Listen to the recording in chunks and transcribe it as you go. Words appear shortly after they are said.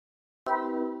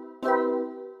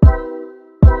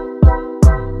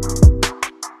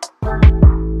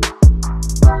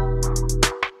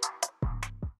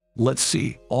Let's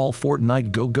see all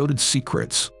Fortnite Go Goated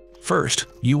secrets. First,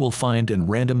 you will find a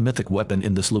random mythic weapon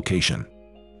in this location.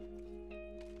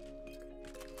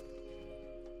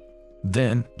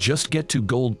 Then, just get to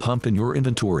gold pump in your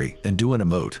inventory and do an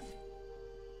emote.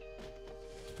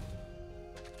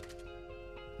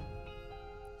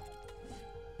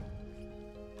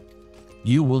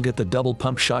 You will get the double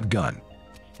pump shotgun.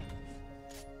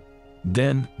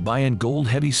 Then, buy a gold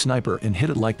heavy sniper and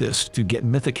hit it like this to get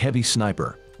mythic heavy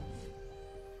sniper.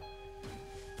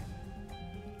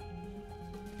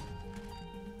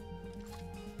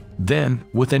 Then,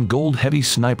 with an gold heavy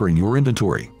sniper in your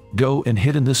inventory, go and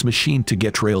hit in this machine to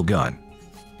get trail gun.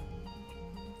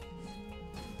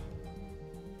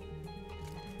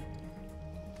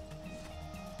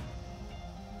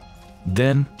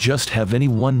 Then, just have any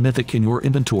one mythic in your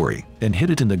inventory and hit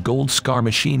it in the gold scar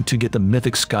machine to get the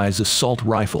mythic Sky's assault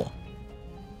rifle.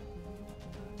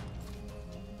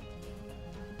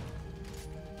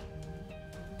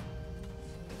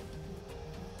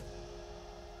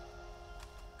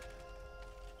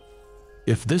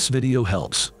 If this video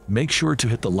helps, make sure to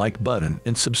hit the like button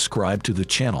and subscribe to the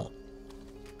channel.